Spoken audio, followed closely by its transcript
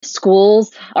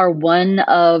Schools are one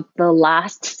of the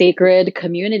last sacred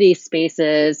community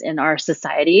spaces in our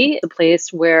society, a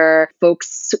place where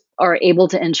folks are able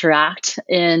to interact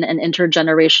in an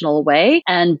intergenerational way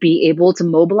and be able to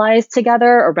mobilize together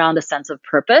around a sense of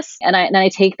purpose. And I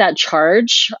take that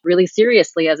charge really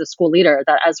seriously as a school leader,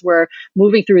 that as we're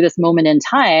moving through this moment in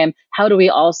time, how do we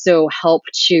also help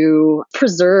to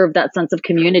preserve that sense of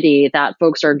community that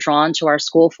folks are drawn to our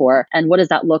school for? And what does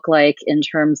that look like in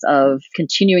terms of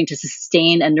continuing to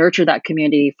sustain and nurture that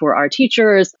community for our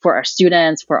teachers, for our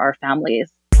students, for our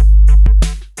families?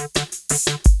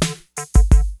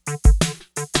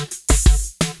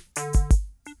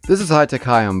 This is High Tech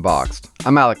High Unboxed.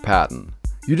 I'm Alec Patton.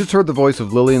 You just heard the voice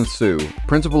of Lillian Su,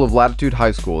 principal of Latitude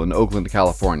High School in Oakland,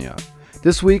 California.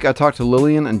 This week, I talked to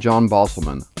Lillian and John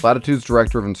Bosselman, Latitude's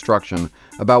Director of Instruction,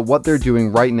 about what they're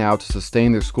doing right now to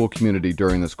sustain their school community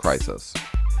during this crisis.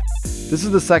 This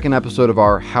is the second episode of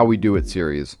our How We Do It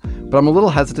series, but I'm a little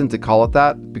hesitant to call it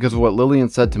that because of what Lillian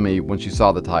said to me when she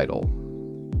saw the title.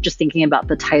 Just thinking about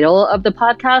the title of the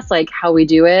podcast, like How We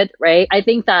Do It, right? I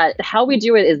think that How We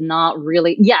Do It is not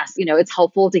really, yes, it's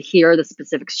helpful to hear the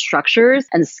specific structures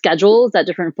and schedules that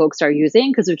different folks are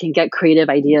using because we can get creative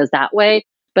ideas that way.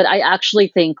 But I actually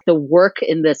think the work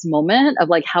in this moment of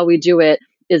like How We Do It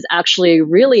is actually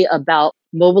really about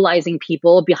mobilizing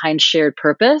people behind shared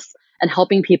purpose and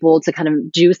helping people to kind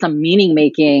of do some meaning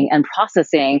making and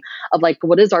processing of like,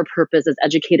 what is our purpose as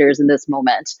educators in this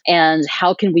moment? And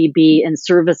how can we be in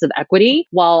service of equity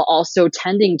while also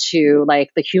tending to like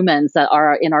the humans that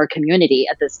are in our community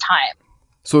at this time?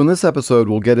 So in this episode,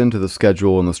 we'll get into the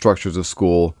schedule and the structures of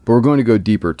school, but we're going to go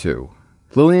deeper too.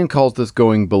 Lillian calls this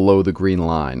going below the green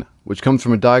line, which comes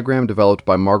from a diagram developed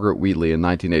by Margaret Wheatley in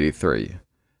 1983.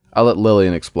 I'll let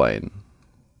Lillian explain.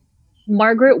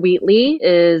 Margaret Wheatley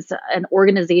is an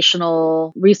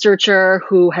organizational researcher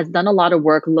who has done a lot of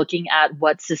work looking at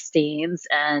what sustains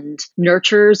and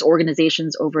nurtures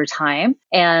organizations over time.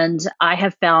 And I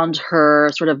have found her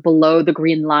sort of below the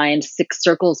green line 6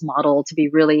 circles model to be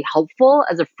really helpful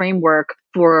as a framework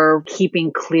for keeping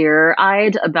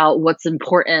clear-eyed about what's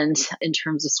important in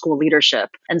terms of school leadership.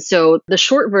 And so the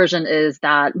short version is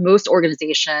that most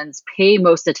organizations pay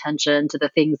most attention to the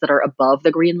things that are above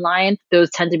the green line. Those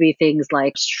tend to be things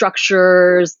like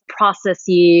structures,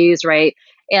 processes, right?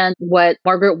 And what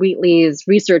Margaret Wheatley's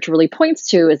research really points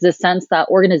to is this sense that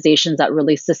organizations that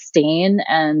really sustain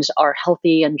and are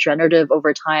healthy and generative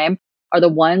over time are the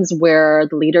ones where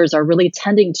the leaders are really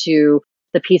tending to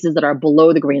the pieces that are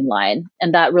below the green line.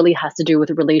 And that really has to do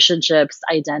with relationships,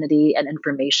 identity, and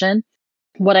information.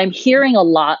 What I'm hearing a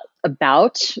lot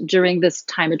about during this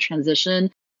time of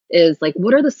transition is like,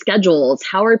 what are the schedules?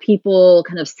 How are people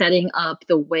kind of setting up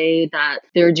the way that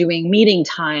they're doing meeting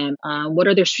time? What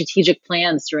are their strategic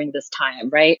plans during this time,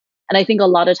 right? And I think a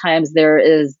lot of times there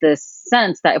is this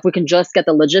sense that if we can just get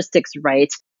the logistics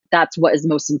right, that's what is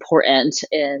most important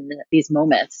in these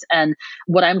moments. And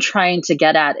what I'm trying to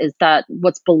get at is that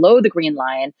what's below the green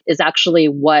line is actually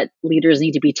what leaders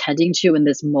need to be tending to in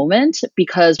this moment,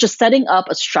 because just setting up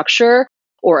a structure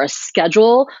or a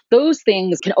schedule, those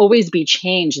things can always be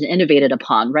changed and innovated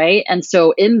upon, right? And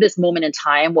so in this moment in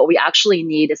time, what we actually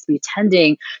need is to be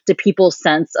tending to people's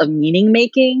sense of meaning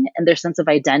making and their sense of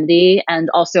identity, and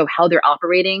also how they're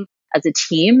operating as a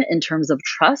team in terms of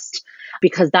trust,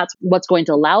 because that's what's going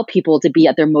to allow people to be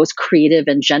at their most creative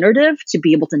and generative to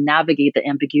be able to navigate the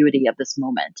ambiguity of this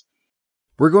moment.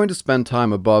 We're going to spend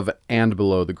time above and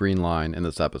below the green line in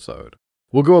this episode.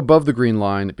 We'll go above the green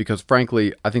line because,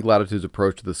 frankly, I think Latitude's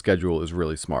approach to the schedule is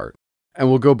really smart. And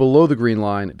we'll go below the green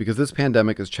line because this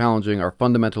pandemic is challenging our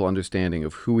fundamental understanding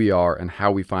of who we are and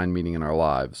how we find meaning in our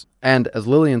lives. And, as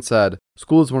Lillian said,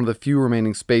 school is one of the few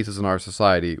remaining spaces in our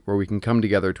society where we can come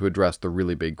together to address the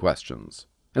really big questions.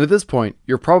 And at this point,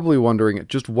 you're probably wondering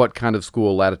just what kind of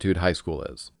school Latitude High School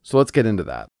is. So let's get into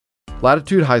that.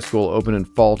 Latitude High School opened in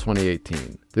fall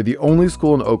 2018. They're the only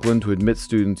school in Oakland to admit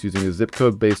students using a zip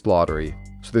code-based lottery,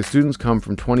 so their students come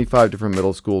from 25 different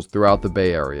middle schools throughout the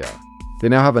Bay Area. They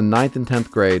now have a 9th and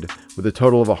 10th grade with a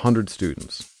total of 100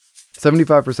 students.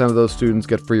 75% of those students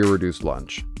get free or reduced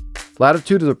lunch.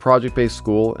 Latitude is a project-based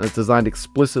school, and it's designed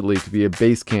explicitly to be a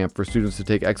base camp for students to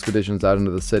take expeditions out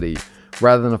into the city,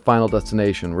 rather than a final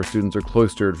destination where students are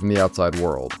cloistered from the outside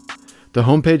world. The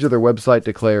homepage of their website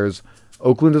declares,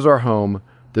 "Oakland is our home,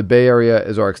 the Bay Area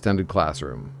is our extended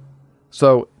classroom."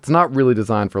 So, it's not really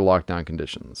designed for lockdown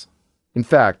conditions. In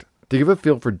fact, to give a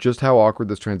feel for just how awkward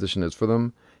this transition is for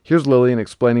them, here's Lillian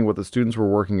explaining what the students were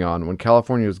working on when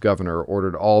California's governor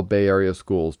ordered all Bay Area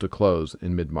schools to close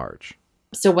in mid-March.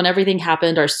 So when everything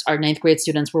happened, our ninth grade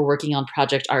students were working on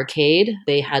Project Arcade.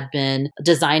 They had been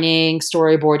designing,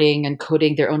 storyboarding, and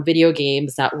coding their own video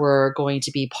games that were going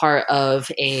to be part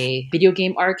of a video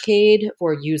game arcade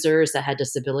for users that had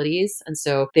disabilities. And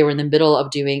so they were in the middle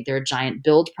of doing their giant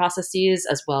build processes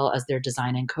as well as their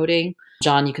design and coding.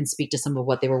 John, you can speak to some of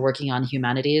what they were working on in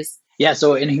humanities. Yeah,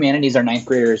 so in humanities, our ninth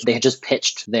graders, they had just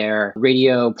pitched their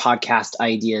radio podcast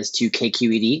ideas to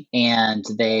KQED, and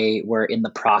they were in the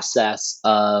process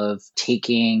of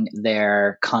taking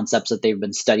their concepts that they've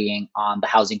been studying on the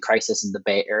housing crisis in the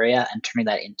Bay Area and turning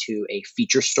that into a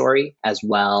feature story, as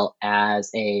well as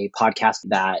a podcast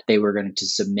that they were going to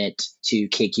submit to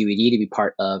KQED to be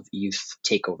part of Youth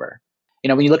Takeover.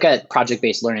 When you look at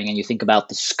project-based learning and you think about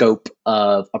the scope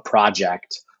of a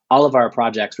project, all of our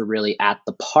projects were really at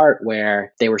the part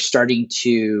where they were starting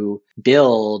to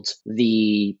build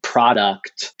the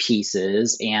product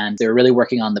pieces, and they were really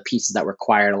working on the pieces that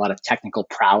required a lot of technical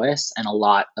prowess and a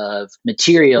lot of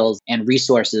materials and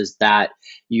resources that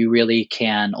you really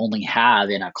can only have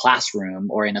in a classroom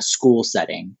or in a school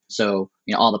setting. So,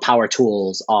 all the power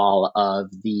tools, all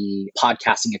of the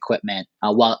podcasting equipment.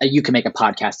 While you can make a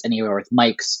podcast anywhere with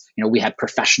mics, we had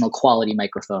professional quality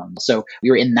microphones. So we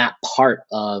were in that part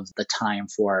of the time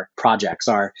for projects.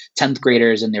 Our 10th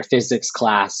graders in their physics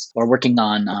class are working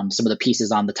on some of the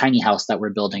pieces on the tiny house that we're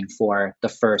building for the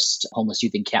first homeless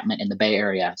youth encampment in the Bay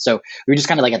Area. So we were just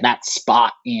kind of like at that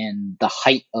spot in the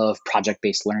height of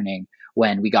project-based learning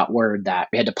when we got word that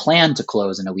we had to plan to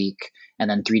close in a week, and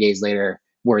then 3 days later,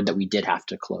 word that we did have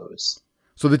to close.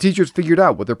 So the teachers figured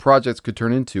out what their projects could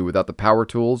turn into without the power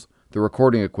tools, the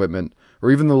recording equipment, or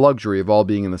even the luxury of all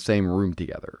being in the same room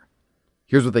together.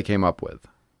 Here's what they came up with.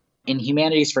 In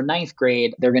humanities for ninth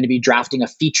grade, they're going to be drafting a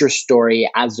feature story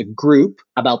as a group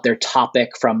about their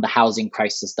topic from the housing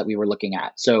crisis that we were looking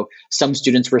at. So some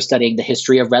students were studying the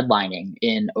history of redlining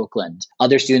in Oakland.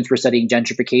 Other students were studying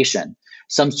gentrification.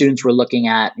 Some students were looking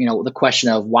at, the question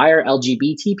of why are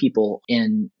LGBT people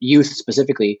in youth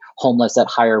specifically homeless at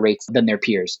higher rates than their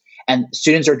peers? And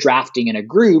students are drafting in a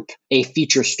group a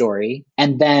feature story.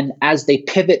 And then as they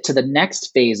pivot to the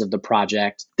next phase of the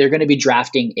project, they're going to be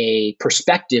drafting a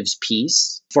perspectives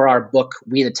piece for our book,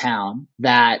 We the Town,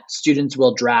 that students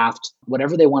will draft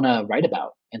whatever they want to write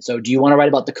about. And so do you want to write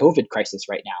about the COVID crisis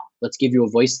right now? Let's give you a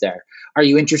voice there. Are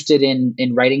you interested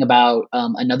in writing about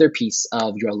another piece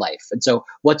of your life? And so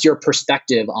what's your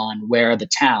perspective on where the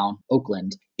town,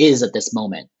 Oakland, is at this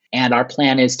moment? And our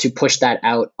plan is to push that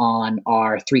out on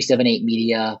our 378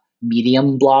 Media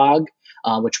Medium blog,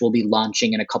 which we'll be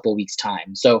launching in a couple weeks'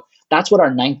 time. So that's what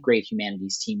our ninth grade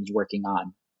humanities team is working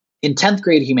on. In 10th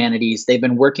grade humanities, they've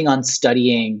been working on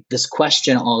studying this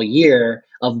question all year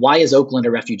of why is Oakland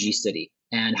a refugee city?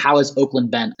 And how has Oakland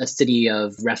been a city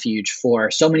of refuge for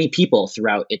so many people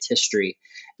throughout its history?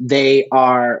 They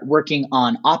are working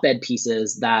on op-ed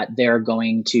pieces that they're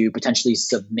going to potentially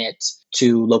submit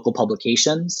to local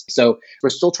publications. So we're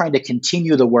still trying to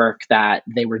continue the work that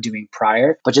they were doing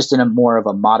prior, but just in a more of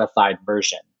a modified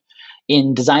version.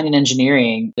 In design and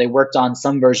engineering, they worked on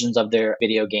some versions of their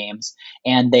video games,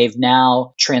 and they've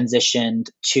now transitioned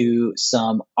to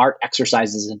some art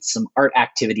exercises and some art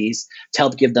activities to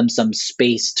help give them some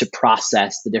space to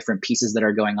process the different pieces that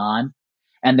are going on.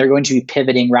 And they're going to be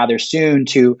pivoting rather soon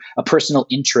to a personal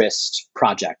interest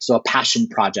project, so a passion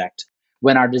project.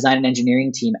 When our design and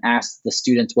engineering team asked the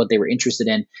students what they were interested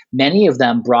in, many of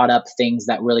them brought up things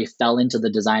that really fell into the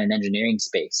design and engineering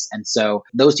space. And so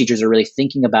those teachers are really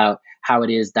thinking about how it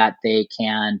is that they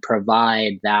can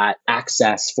provide that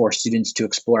access for students to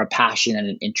explore a passion and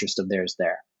an interest of theirs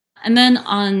there. And then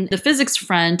on the physics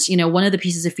front, one of the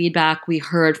pieces of feedback we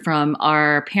heard from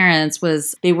our parents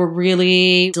was they were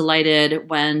really delighted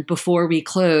when, before we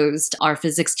closed, our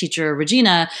physics teacher,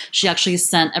 Regina, she actually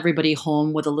sent everybody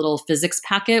home with a little physics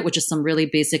packet, which is some really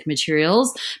basic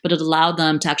materials, but it allowed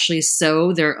them to actually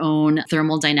sew their own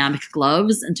thermodynamic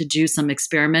gloves and to do some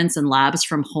experiments and labs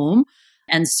from home.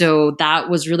 And so that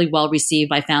was really well received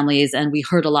by families. And we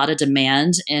heard a lot of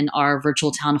demand in our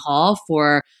virtual town hall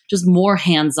for just more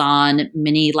hands-on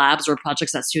mini labs or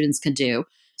projects that students can do.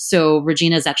 So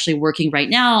Regina is actually working right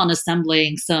now on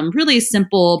assembling some really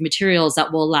simple materials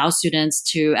that will allow students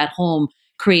to, at home,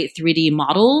 create 3D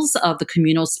models of the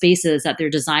communal spaces that they're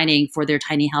designing for their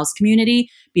tiny house community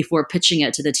before pitching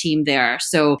it to the team there.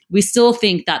 So we still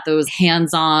think that those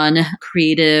hands-on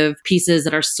creative pieces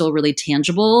that are still really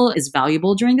tangible is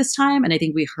valuable during this time. And I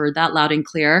think we heard that loud and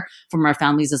clear from our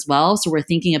families as well. So we're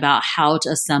thinking about how to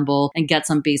assemble and get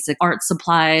some basic art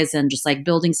supplies and just like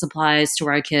building supplies to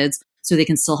our kids so they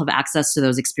can still have access to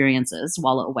those experiences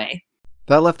while away.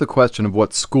 That left the question of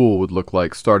what school would look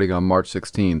like starting on March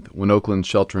 16th when Oakland's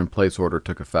shelter-in-place order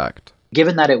took effect.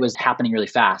 Given that it was happening really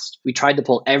fast, we tried to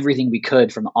pull everything we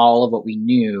could from all of what we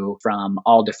knew from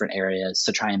all different areas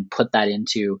to try and put that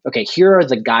into, okay, here are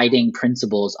the guiding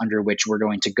principles under which we're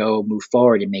going to go move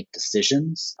forward and make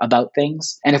decisions about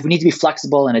things. And if we need to be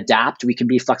flexible and adapt, we can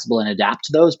be flexible and adapt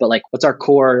to those. But what's our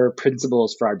core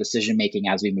principles for our decision making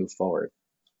as we move forward?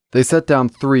 They set down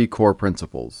 3 core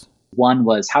principles. One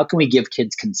was, how can we give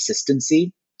kids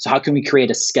consistency? So how can we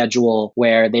create a schedule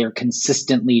where they are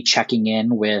consistently checking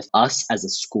in with us as a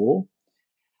school?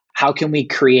 How can we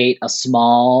create a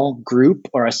small group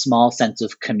or a small sense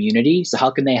of community? So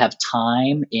how can they have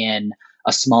time in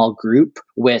a small group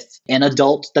with an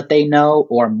adult that they know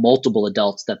or multiple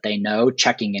adults that they know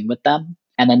checking in with them?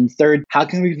 And then third, how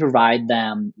can we provide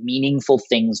them meaningful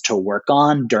things to work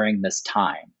on during this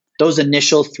time? Those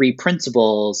initial 3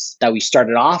 principles that we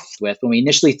started off with when we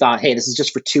initially thought, hey, this is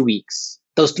just for 2 weeks.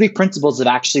 Those 3 principles have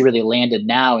actually really landed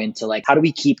now into how do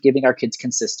we keep giving our kids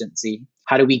consistency?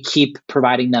 How do we keep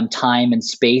providing them time and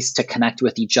space to connect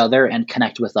with each other and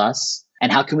connect with us?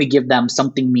 And how can we give them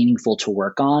something meaningful to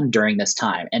work on during this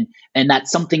time? And that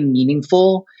something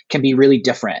meaningful can be really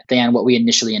different than what we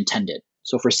initially intended.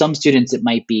 So for some students, it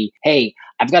might be, hey,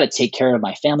 I've got to take care of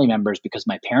my family members because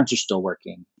my parents are still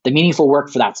working. The meaningful work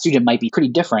for that student might be pretty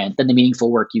different than the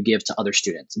meaningful work you give to other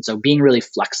students. And so being really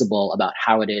flexible about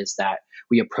how it is that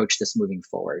we approach this moving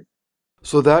forward.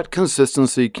 So that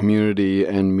consistency, community,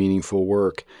 and meaningful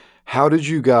work, how did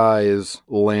you guys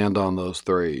land on those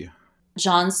 3?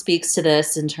 John speaks to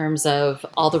this in terms of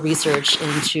all the research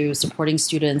into supporting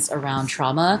students around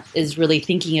trauma is really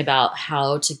thinking about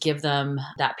how to give them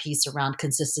that piece around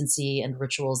consistency and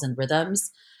rituals and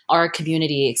rhythms. Our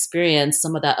community experienced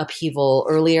some of that upheaval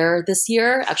earlier this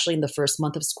year, actually in the first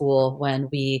month of school, when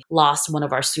we lost one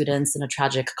of our students in a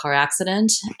tragic car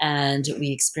accident, and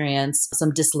we experienced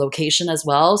some dislocation as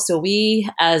well. So we,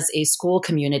 as a school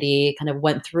community, kind of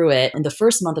went through it in the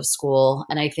first month of school.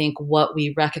 And I think what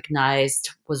we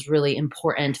recognized was really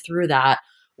important through that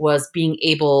was being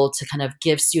able to kind of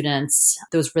give students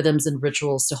those rhythms and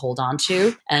rituals to hold on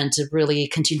to and to really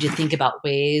continue to think about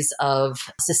ways of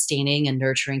sustaining and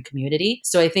nurturing community.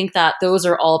 So I think that those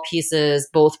are all pieces,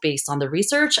 both based on the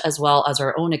research as well as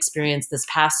our own experience this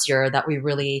past year, that we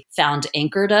really found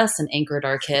anchored us and anchored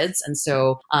our kids. And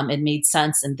so it made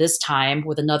sense in this time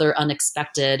with another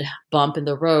unexpected bump in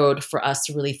the road for us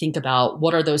to really think about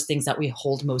what are those things that we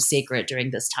hold most sacred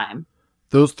during this time.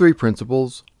 Those 3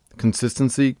 principles,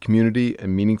 consistency, community,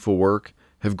 and meaningful work,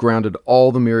 have grounded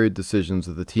all the myriad decisions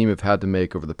that the team have had to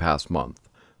make over the past month.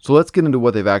 So let's get into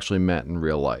what they've actually meant in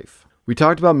real life. We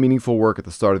talked about meaningful work at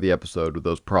the start of the episode with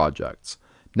those projects.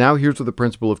 Now here's what the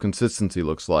principle of consistency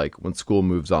looks like when school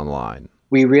moves online.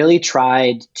 We really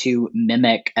tried to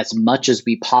mimic as much as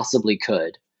we possibly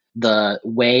could the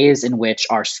ways in which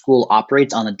our school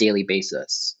operates on a daily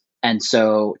basis. And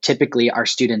so typically our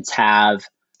students have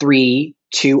 3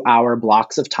 2-hour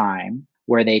blocks of time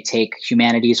where they take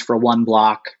humanities for 1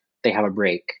 block, they have a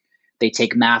break. They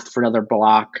take math for another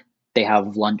block, they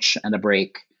have lunch and a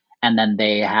break. And then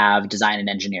they have design and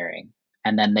engineering.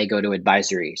 And then they go to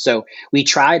advisory. So we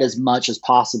tried as much as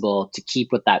possible to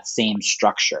keep with that same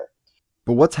structure.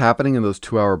 But what's happening in those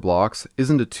 2-hour blocks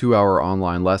isn't a 2-hour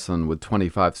online lesson with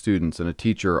 25 students and a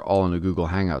teacher all in a Google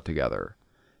Hangout together.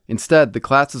 Instead, the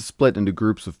class is split into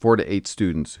groups of 4 to 8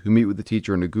 students who meet with the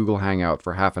teacher in a Google Hangout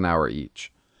for half an hour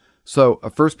each. So, a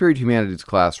first period humanities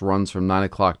class runs from 9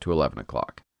 o'clock to 11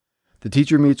 o'clock. The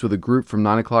teacher meets with a group from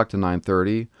 9 o'clock to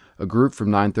 9:30, a group from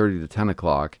 9:30 to 10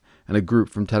 o'clock, and a group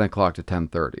from 10 o'clock to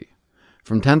 10:30.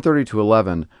 From 10:30 to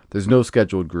 11, there's no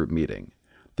scheduled group meeting.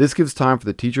 This gives time for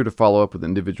the teacher to follow up with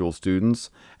individual students,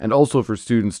 and also for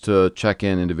students to check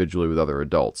in individually with other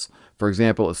adults. For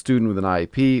example, a student with an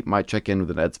IEP might check in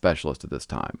with an ed specialist at this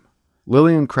time.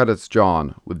 Lillian credits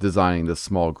John with designing this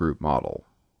small group model.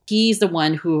 He's the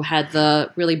one who had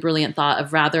the really brilliant thought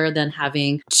of, rather than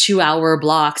having 2-hour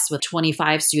blocks with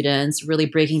 25 students, really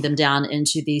breaking them down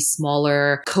into these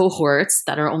smaller cohorts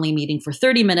that are only meeting for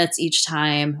 30 minutes each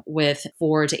time with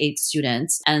 4 to 8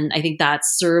 students. And I think that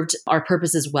served our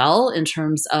purpose as well in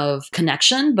terms of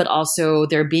connection, but also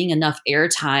there being enough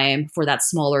airtime for that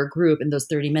smaller group in those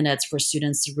 30 minutes for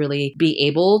students to really be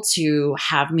able to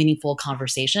have meaningful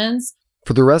conversations.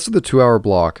 For the rest of the 2-hour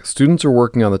block, students are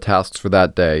working on the tasks for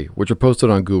that day, which are posted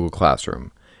on Google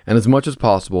Classroom. And as much as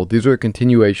possible, these are a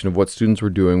continuation of what students were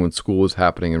doing when school was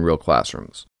happening in real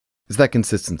classrooms. It's that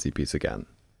consistency piece again.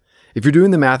 If you're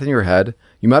doing the math in your head,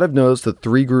 you might have noticed that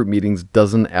 3 group meetings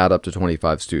doesn't add up to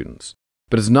 25 students.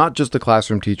 But it's not just the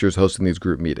classroom teachers hosting these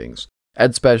group meetings.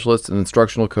 Ed specialists and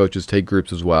instructional coaches take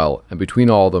groups as well, and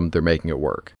between all of them, they're making it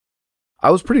work.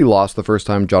 I was pretty lost the first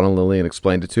time John and Lillian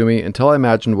explained it to me until I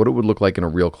imagined what it would look like in a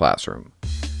real classroom.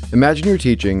 Imagine you're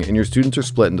teaching and your students are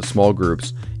split into small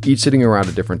groups, each sitting around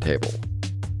a different table.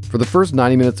 For the first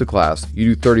 90 minutes of class,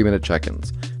 you do 30-minute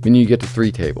check-ins, meaning you get to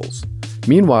 3 tables.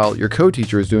 Meanwhile, your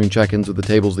co-teacher is doing check-ins with the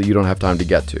tables that you don't have time to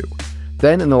get to.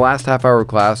 Then, in the last half hour of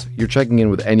class, you're checking in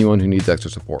with anyone who needs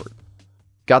extra support.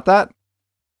 Got that?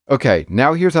 Okay,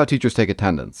 now here's how teachers take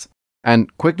attendance.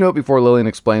 And quick note before Lillian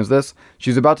explains this,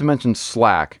 she's about to mention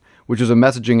Slack, which is a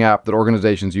messaging app that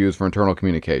organizations use for internal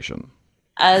communication.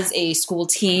 As a school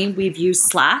team, we've used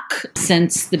Slack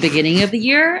since the beginning of the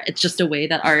year. It's just a way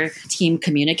that our team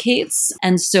communicates.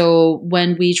 And so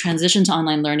when we transitioned to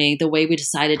online learning, the way we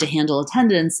decided to handle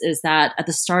attendance is that at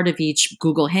the start of each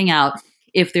Google Hangout,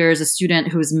 if there's a student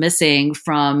who's missing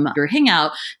from your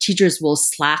Hangout, teachers will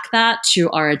Slack that to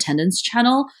our attendance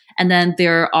channel. And then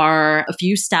there are a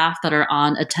few staff that are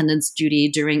on attendance duty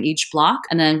during each block.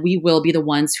 And then we will be the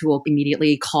ones who will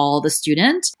immediately call the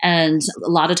student. And a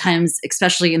lot of times,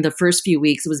 especially in the first few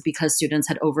weeks, it was because students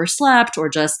had overslept or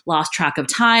just lost track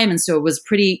of time. And so it was a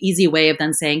pretty easy way of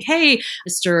then saying, hey,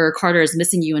 Mr. Carter is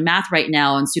missing you in math right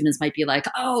now. And students might be like,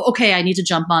 oh, okay, I need to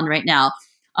jump on right now.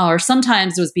 Or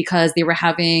sometimes it was because they were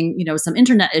having, some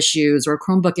internet issues or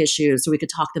Chromebook issues, so we could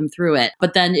talk them through it.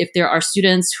 But then if there are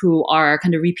students who are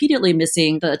kind of repeatedly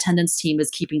missing, the attendance team is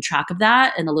keeping track of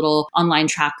that in a little online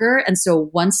tracker. And so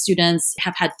once students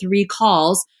have had 3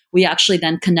 calls, we actually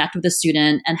then connect with the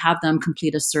student and have them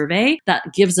complete a survey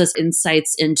that gives us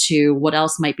insights into what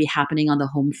else might be happening on the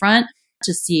home front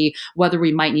to see whether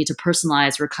we might need to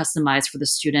personalize or customize for the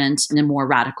student in a more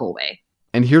radical way.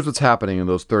 And here's what's happening in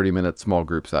those 30-minute small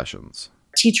group sessions.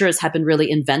 Teachers have been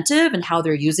really inventive in how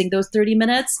they're using those 30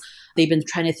 minutes. They've been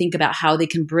trying to think about how they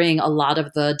can bring a lot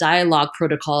of the dialogue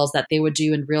protocols that they would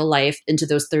do in real life into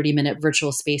those 30-minute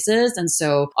virtual spaces. And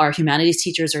so our humanities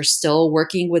teachers are still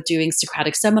working with doing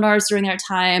Socratic seminars during that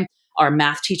time. Our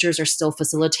math teachers are still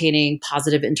facilitating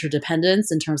positive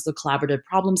interdependence in terms of collaborative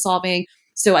problem solving.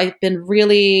 So I've been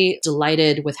really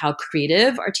delighted with how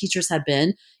creative our teachers have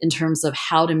been in terms of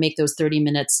how to make those 30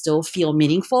 minutes still feel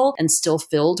meaningful and still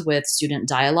filled with student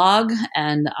dialogue.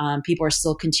 And people are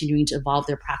still continuing to evolve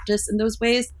their practice in those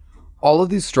ways. All of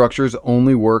these structures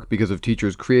only work because of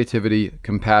teachers' creativity,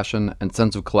 compassion, and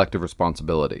sense of collective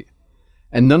responsibility.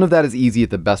 And none of that is easy at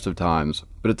the best of times,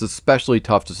 but it's especially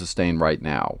tough to sustain right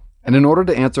now. And in order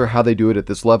to answer how they do it at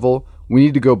this level, we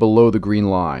need to go below the green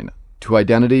line, to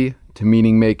identity, to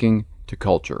meaning making, to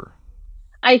culture.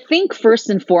 I think first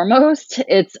and foremost,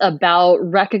 it's about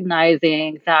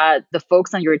recognizing that the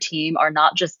folks on your team are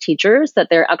not just teachers, that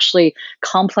they're actually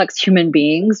complex human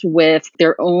beings with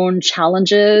their own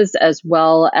challenges as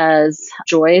well as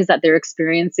joys that they're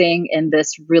experiencing in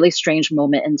this really strange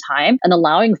moment in time, and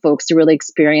allowing folks to really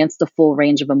experience the full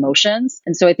range of emotions.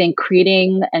 And so I think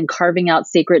creating and carving out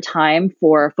sacred time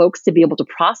for folks to be able to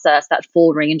process that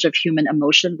full range of human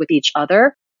emotion with each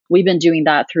other. We've been doing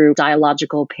that through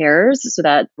dialogical pairs so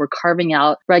that we're carving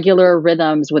out regular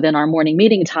rhythms within our morning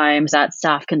meeting times that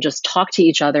staff can just talk to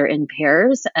each other in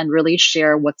pairs and really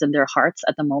share what's in their hearts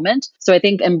at the moment. So I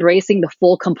think embracing the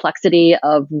full complexity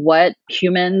of what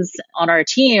humans on our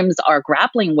teams are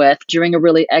grappling with during a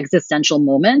really existential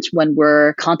moment when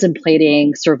we're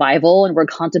contemplating survival and we're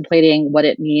contemplating what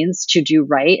it means to do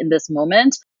right in this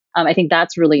moment. I think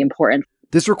that's really important.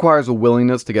 This requires a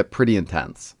willingness to get pretty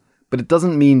intense. But it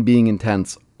doesn't mean being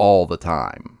intense all the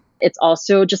time. It's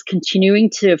also just continuing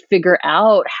to figure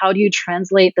out how do you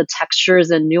translate the textures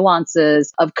and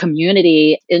nuances of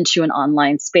community into an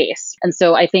online space. And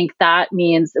so I think that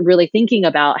means really thinking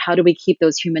about how do we keep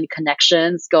those human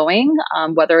connections going,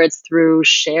 whether it's through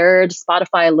shared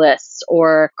Spotify lists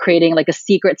or creating like a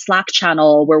secret Slack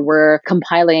channel where we're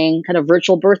compiling kind of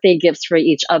virtual birthday gifts for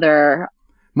each other.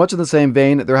 Much in the same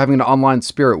vein, they're having an online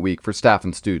spirit week for staff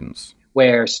and students,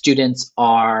 where students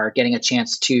are getting a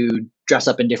chance to dress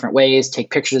up in different ways, take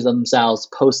pictures of themselves,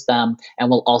 post them, and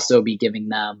we'll also be giving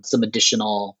them some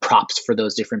additional props for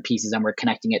those different pieces, and we're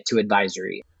connecting it to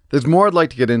advisory. There's more I'd like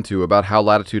to get into about how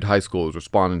Latitude High School is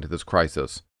responding to this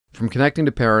crisis, from connecting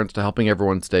to parents to helping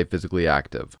everyone stay physically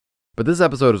active. But this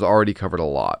episode has already covered a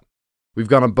lot. We've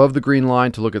gone above the green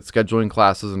line to look at scheduling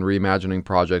classes and reimagining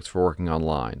projects for working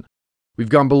online. We've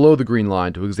gone below the green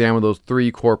line to examine those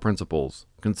 3 core principles: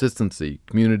 consistency,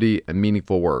 community, and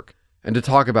meaningful work, and to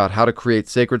talk about how to create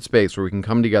sacred space where we can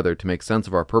come together to make sense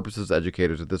of our purposes as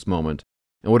educators at this moment,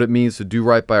 and what it means to do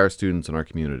right by our students and our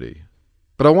community.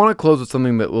 But I want to close with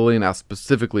something that Lillian asked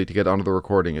specifically to get onto the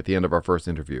recording at the end of our first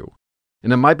interview,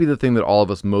 and it might be the thing that all of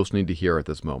us most need to hear at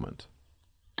this moment.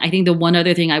 I think the one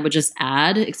other thing I would just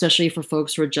add, especially for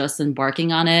folks who are just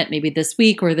embarking on it, maybe this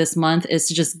week or this month, is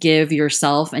to just give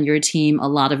yourself and your team a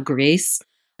lot of grace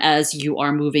as you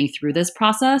are moving through this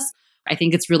process. I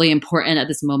think it's really important at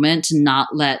this moment to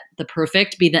not let the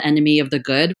perfect be the enemy of the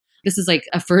good. This is like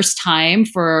a first time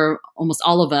for almost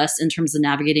all of us in terms of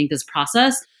navigating this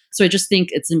process. So I just think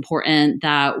it's important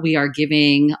that we are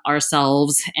giving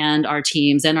ourselves and our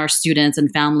teams and our students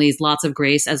and families lots of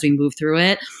grace as we move through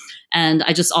it. And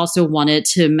I just also wanted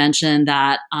to mention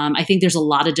that I think there's a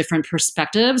lot of different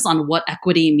perspectives on what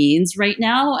equity means right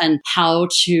now and how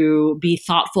to be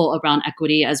thoughtful around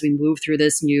equity as we move through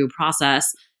this new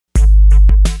process.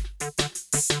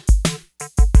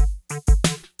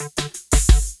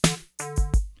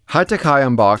 High Tech High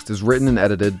Unboxed is written and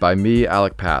edited by me,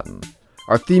 Alec Patton.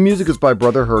 Our theme music is by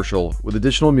Brother Herschel, with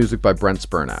additional music by Brent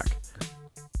Spurnack.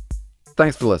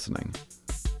 Thanks for listening.